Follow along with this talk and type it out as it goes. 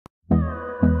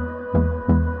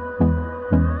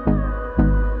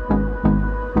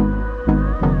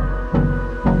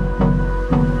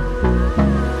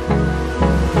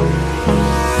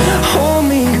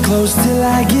close till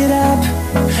I get up.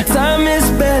 Time is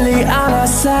barely on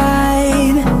our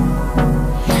side.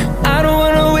 I don't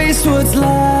wanna waste what's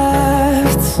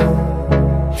left.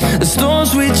 The storms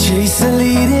we chase are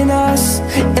leading us,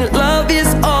 and love is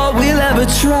all we'll ever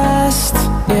trust.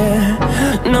 Yeah,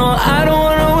 no, I don't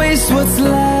wanna waste what's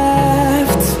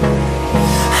left.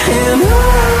 And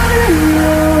on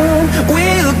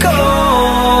we'll go,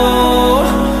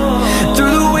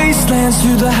 through the wastelands,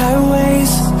 through the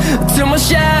highways, till my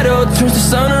shadow turns to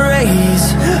sun rays.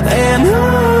 And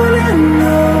on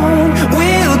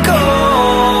we'll go,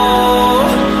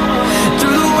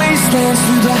 through the wastelands,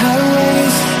 through the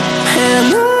highways,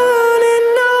 and on.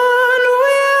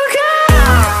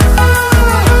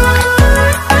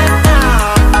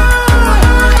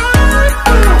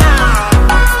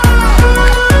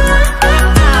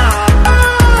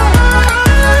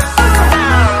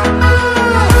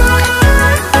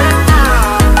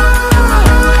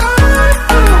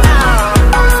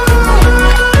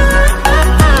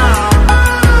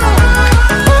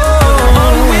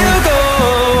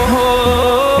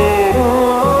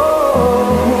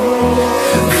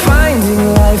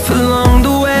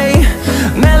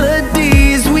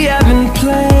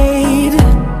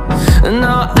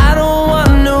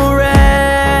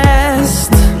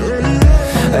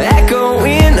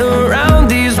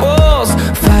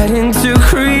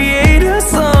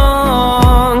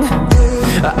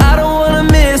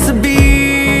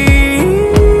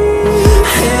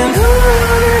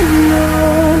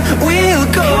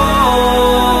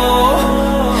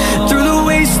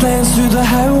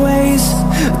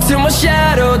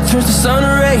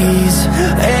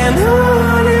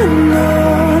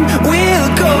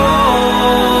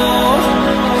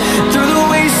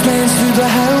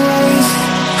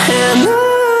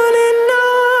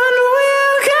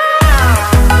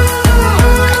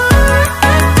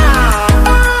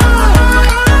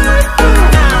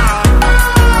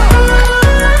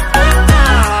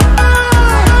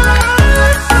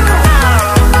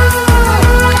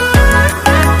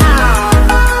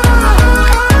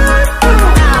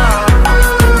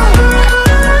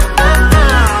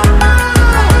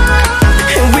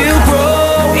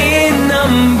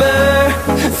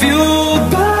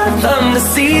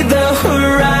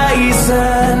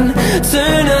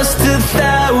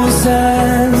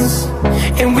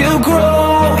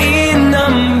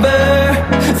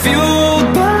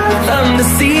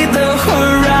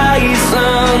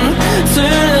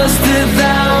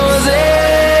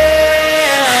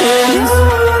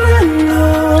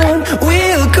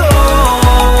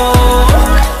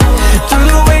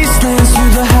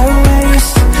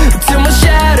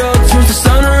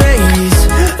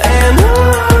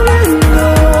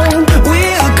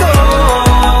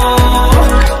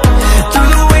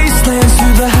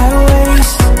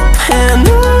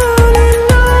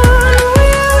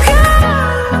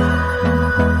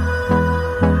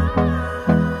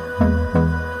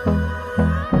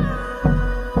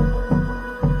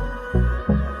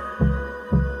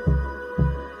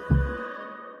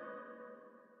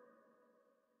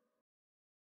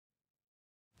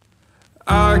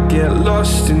 I get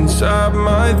lost inside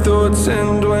my thoughts,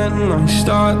 and when I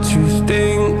start to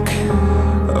think,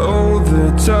 oh, the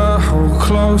Tahoe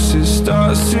closest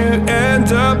starts to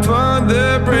end up on the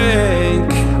brink.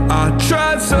 I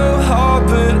tried so hard,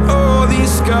 but all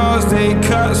these scars, they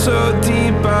cut so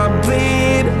deep I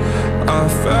bleed. I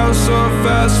fell so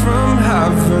fast from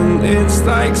heaven, it's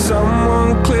like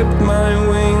someone clipped my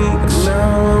wings.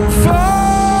 Now I'm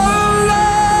falling,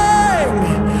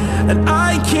 and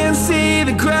I can't see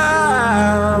the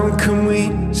ground. Can we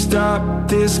stop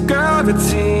this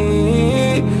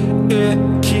gravity? It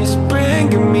keeps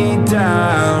bringing me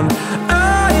down.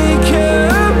 I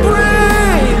can't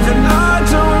breathe, and I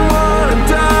don't wanna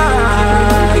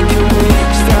die. Can we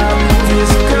stop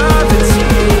this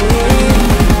gravity?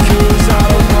 'Cause I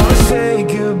don't wanna say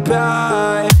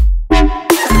goodbye.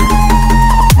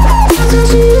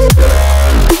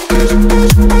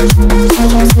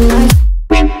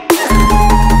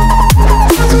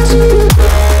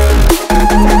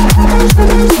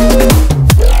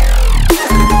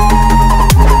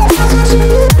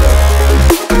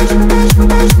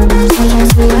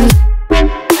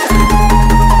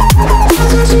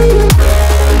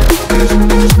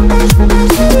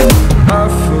 I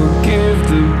forgive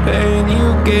the pain you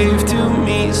gave to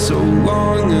me so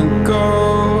long ago.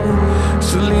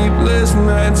 Sleepless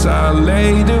nights I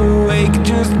laid awake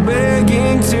just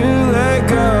begging to let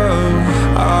go.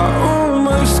 I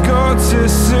almost got to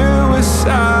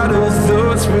suicidal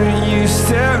thoughts, but you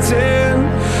stepped in.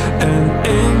 An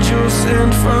angel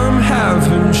sent from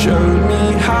heaven showed me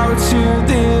how to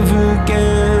live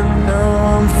again. Now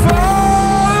I'm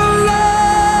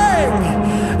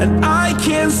and I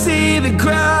can't see the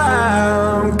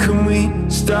ground. Can we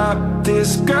stop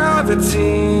this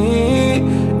gravity?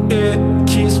 It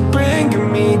keeps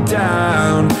bringing me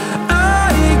down.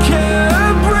 I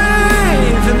can't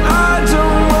breathe and I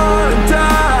don't wanna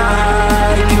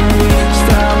die. Can we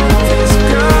stop this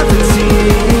gravity?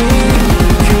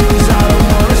 'Cause I don't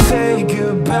wanna say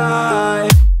goodbye.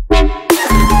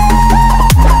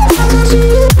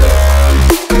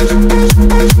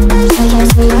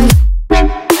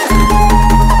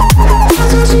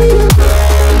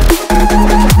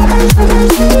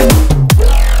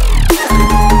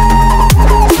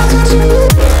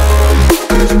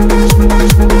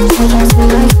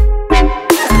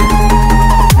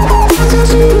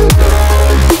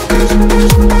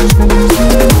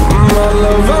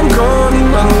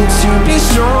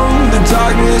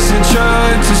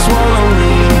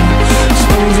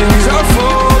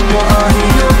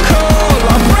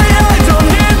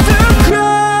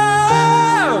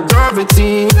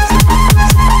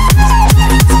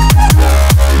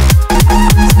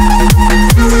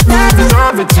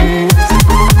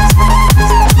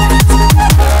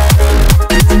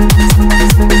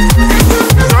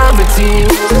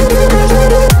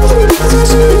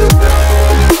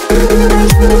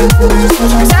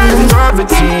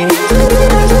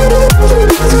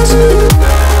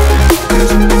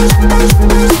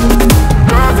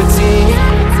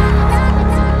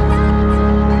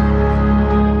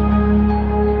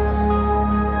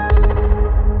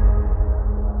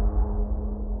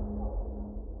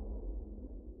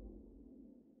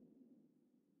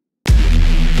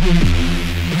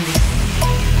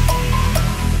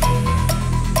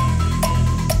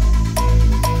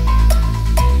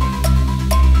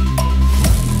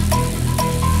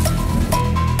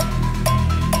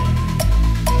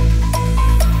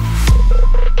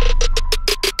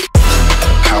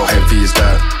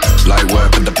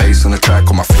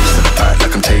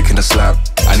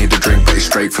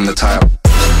 From the tile,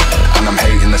 and I'm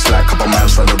hating the slack. Couple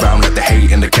mans run around like they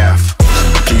hate in the gaff.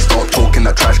 Please stop talking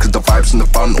that trash, cause the vibes in the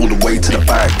front all the way to the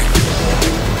back.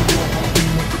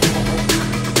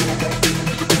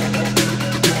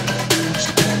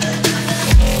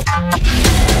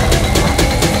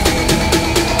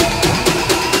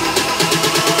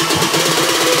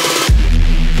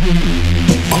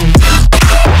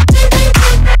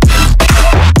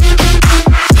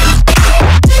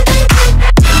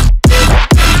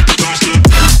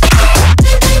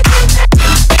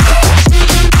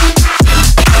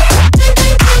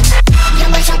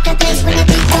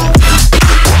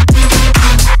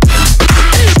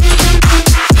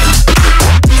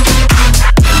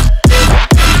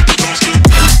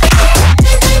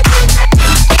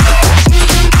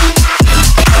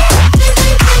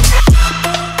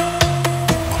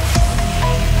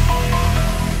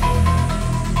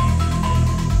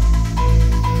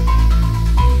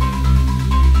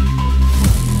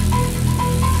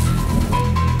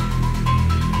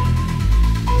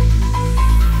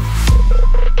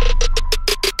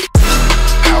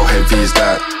 Is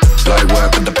that light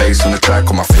work with the bass on the track,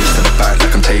 on my face to the back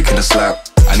like I'm taking a slap.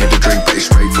 I need a drink but it's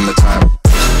straight from the tap,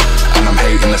 and I'm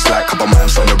hating the slack. Couple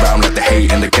mans run around like they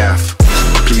hate in the gaff.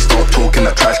 Please stop talking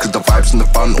that trash, cause the vibes in the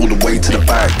front all the way to the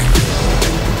back.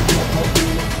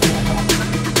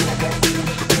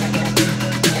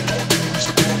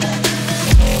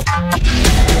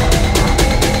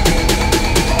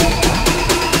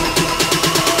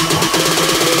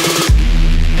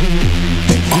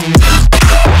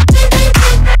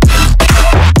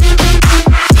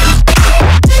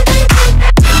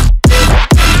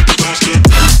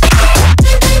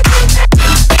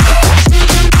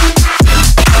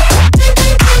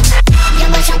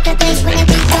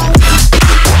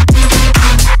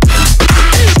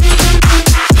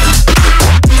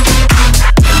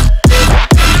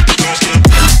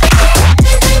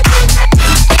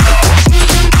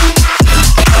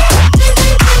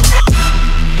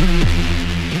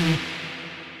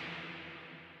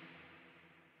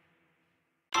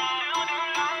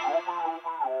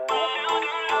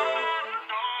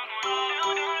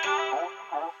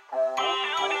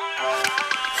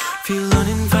 Feel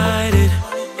uninvited.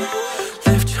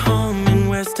 Left you home in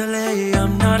West LA.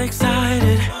 I'm not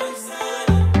excited.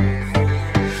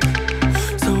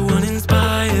 So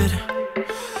uninspired.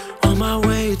 On my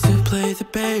way to play the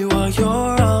bay while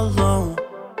you're alone.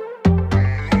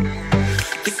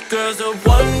 This girl's a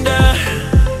wonder.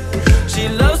 She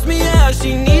loves me, yeah,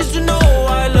 she needs to know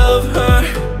I love her.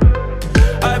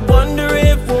 I wonder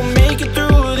if we'll make it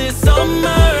through this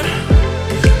summer.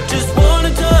 Just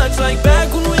wanna touch like back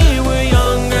when we were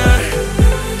younger.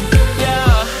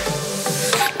 Yeah.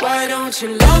 Why don't you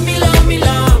love me love me,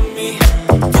 love me.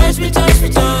 Touch me, touch me,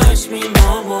 touch me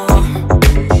no more.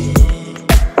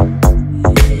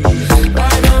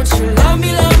 Why don't you love me,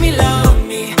 love me, love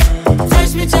me?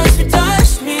 Touch me, touch me,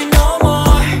 touch me no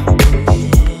more.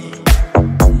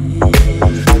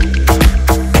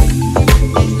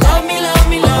 Love me, love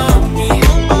me, love me.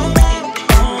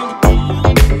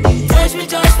 Touch me,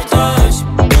 touch me, touch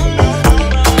me.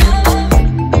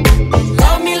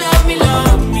 Love me, love me,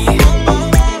 love me.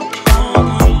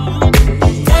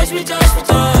 Touch me, touch me,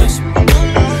 touch me.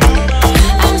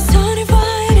 I'm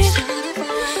sunny-whited,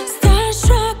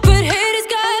 starstruck, but hate has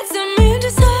got some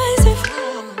indecisive.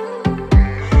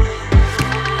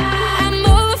 I'm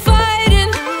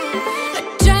over-fighting, I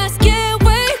just can't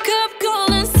wake up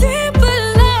cold and sleep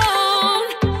alone.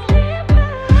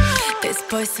 This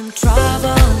boy's some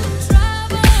trouble.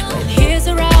 When he's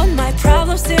around, my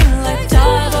problems seem like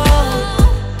double.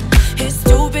 His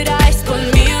stupid eyes put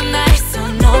me on ice, so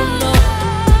no, no.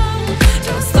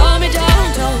 Don't slow me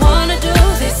down, don't wanna do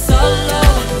this solo.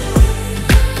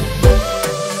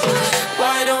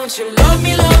 Why don't you love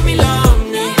me, love me, love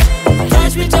me?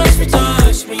 Touch me, touch me,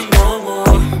 touch me no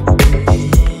more.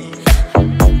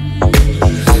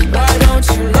 Why don't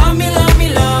you love me, love me,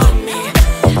 love me?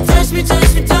 Touch me,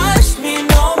 touch me, touch me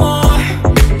no more.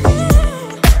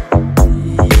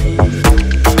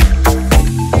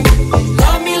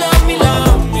 Love me, love me,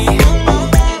 love me.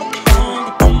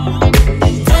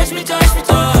 Touch me, touch me,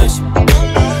 touch me.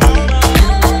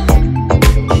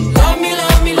 Love me,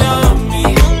 love me, love me.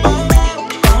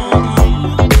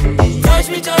 Touch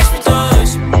me, touch me,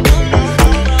 touch me.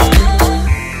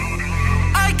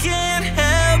 I can't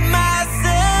help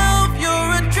myself, you're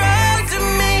a drug to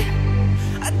me.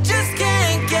 I just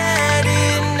can't get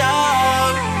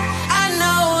enough. I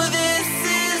know this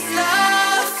is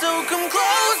love, so come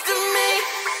close to me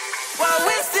while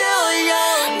we're still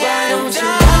young. Why don't you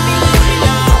love me, love me,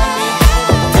 love me?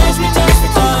 Touch me, touch me,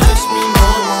 touch me no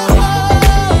more.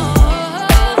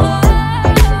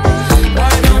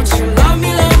 Why don't you love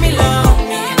me, love me, love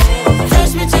me?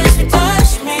 Touch me, touch me,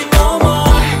 touch me no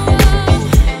more.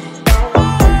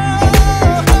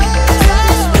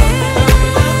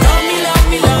 Love me, love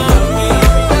me, love me.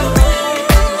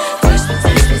 Touch me,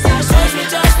 touch me, touch me,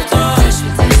 touch me, touch me,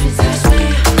 touch me, touch me.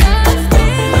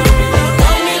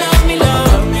 Love me, love me,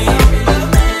 love me.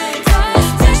 Touch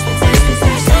me, touch me,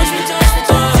 touch me, touch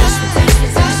me, touch me,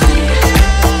 touch me.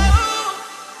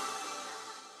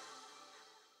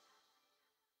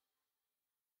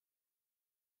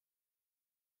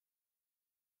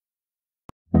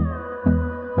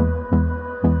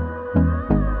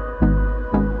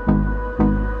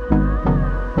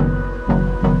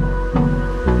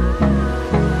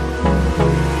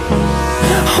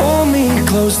 Hold me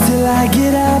close till I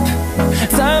get up.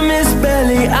 Time is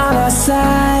barely on our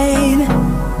side.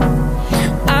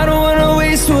 I don't wanna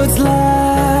waste what's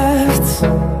left.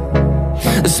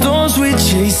 The storms we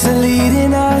chase are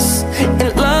leading us,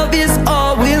 and love is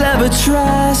all we'll ever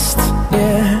trust.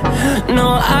 Yeah, no,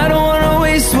 I don't wanna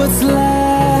waste what's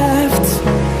left.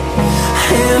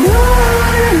 And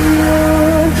on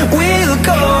we'll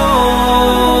go,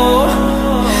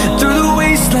 through the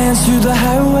wastelands, through the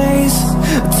highways,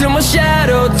 till my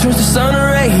shadow turns to sun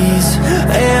rays.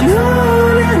 And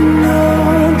on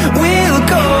we'll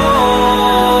go,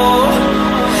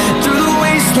 through the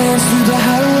wastelands, through the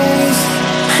highways,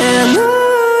 and on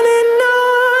we'll go.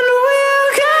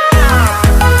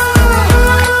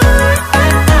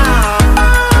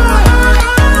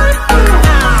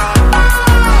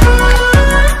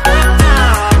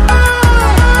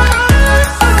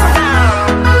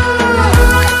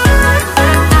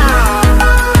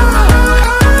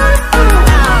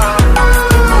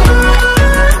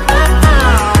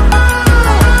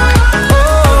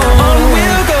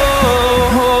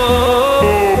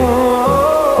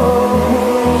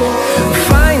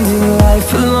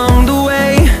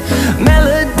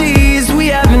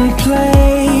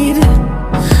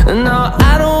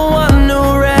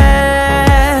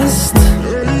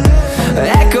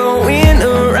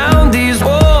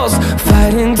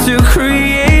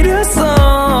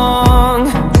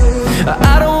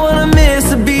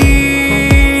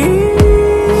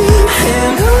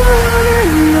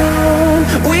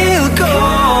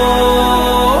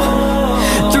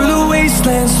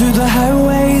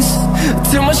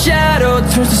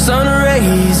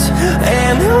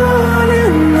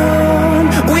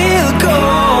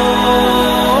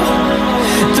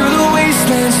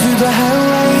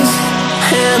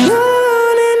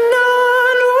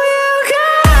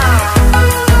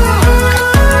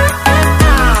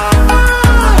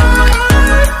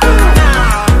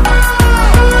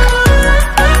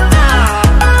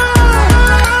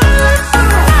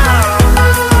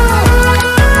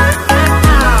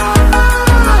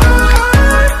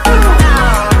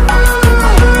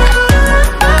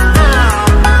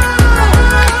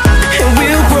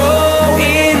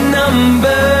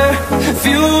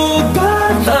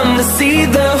 them to see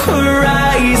the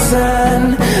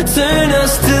horizon. Turn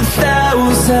us to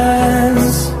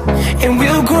thousands, and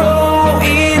we'll grow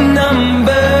in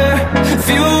number.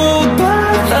 Fueled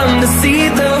by them to see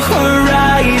the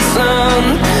horizon.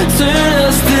 Turn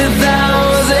us to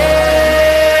thousands.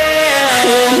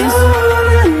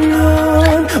 And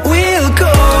on we'll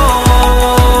go,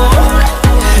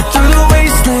 through the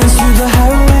wastelands, through the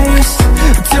highways,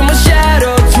 till my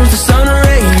shadow turns to sun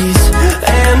rays.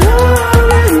 And on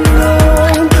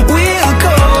we'll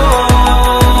go,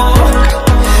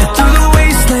 through the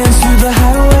wastelands, through the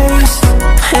highways.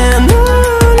 And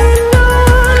on we'll go.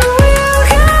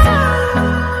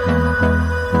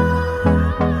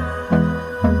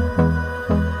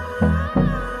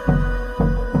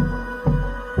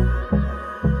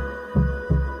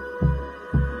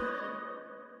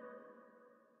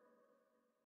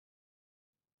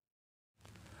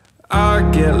 I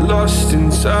get lost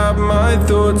inside my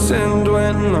thoughts, and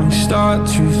when I start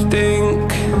to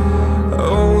think,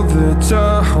 oh, the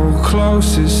Tahoe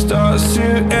closest starts to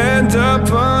end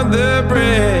up on the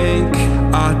brink.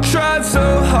 I tried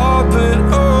so hard, but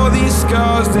all these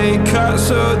scars, they cut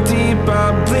so deep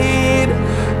I bleed.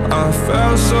 I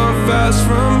fell so fast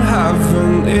from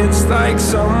heaven, it's like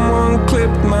someone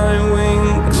clipped my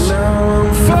wings. Now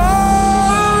I'm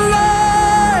falling,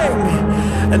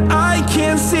 and I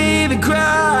can't see the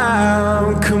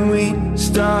ground. Can we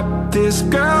stop this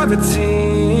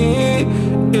gravity?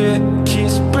 It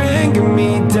keeps bringing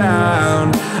me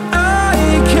down. I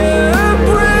can't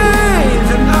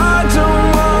breathe, and I don't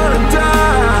wanna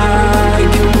die.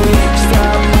 Can we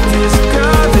stop this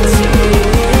gravity?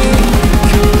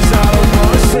 'Cause I don't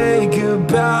wanna say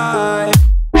goodbye.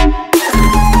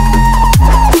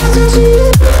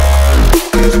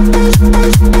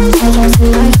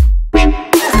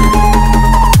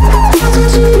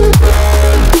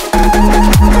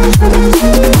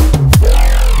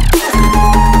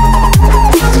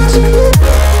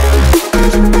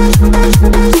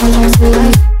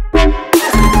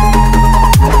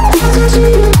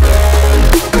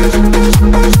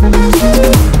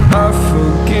 I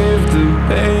forgive the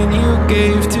pain you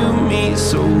gave to me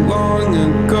so long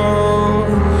ago.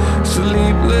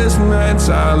 Sleepless nights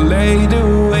I laid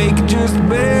awake just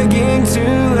begging to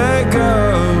let go.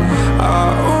 I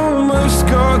almost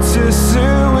got to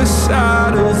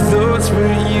suicidal thoughts,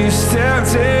 but you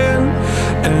stepped in.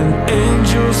 An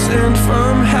angel sent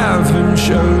from heaven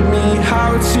showed me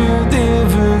how to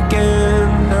live again.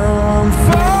 Now I'm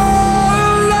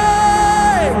falling,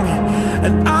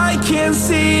 and I can't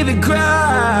see the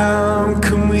ground.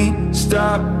 Can we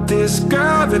stop this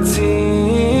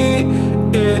gravity?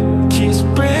 It keeps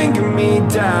bringing me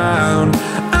down.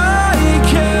 I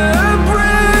can't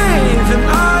breathe, and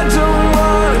I don't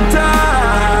wanna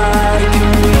die. Can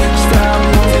we stop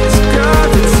this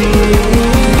gravity?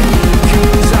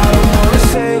 'Cause I don't wanna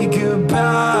say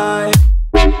goodbye.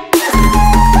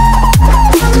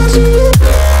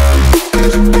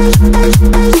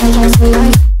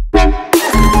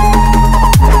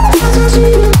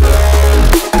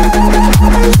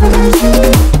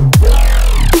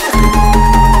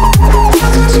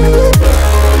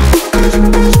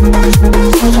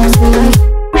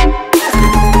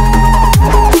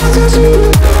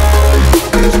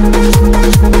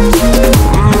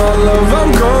 My love,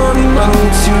 I'm gone, I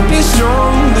need to be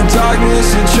strong. The darkness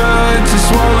had tried to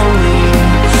swallow me.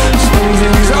 Some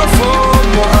things I fall,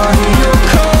 but I hear your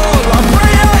call. I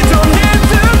pray I don't hit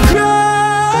the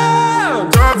ground.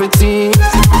 Gravity.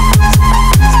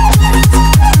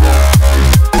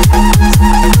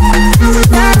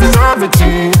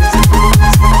 Gravity.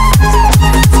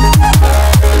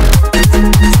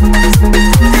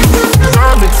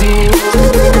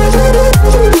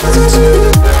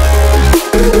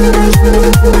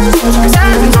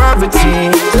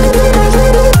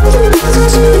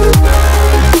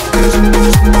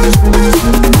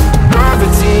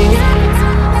 Gravity.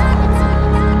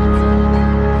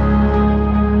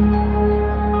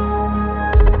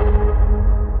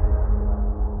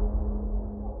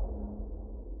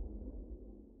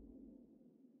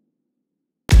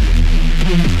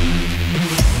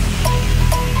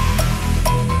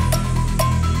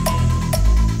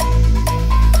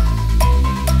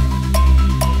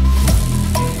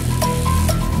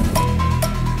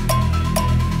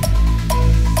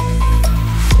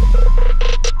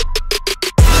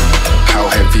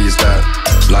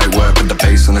 Light work with the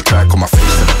bass on the track, on my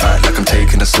face to the back like I'm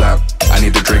taking a slap. I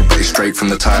need a drink, but it's straight from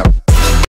the tap.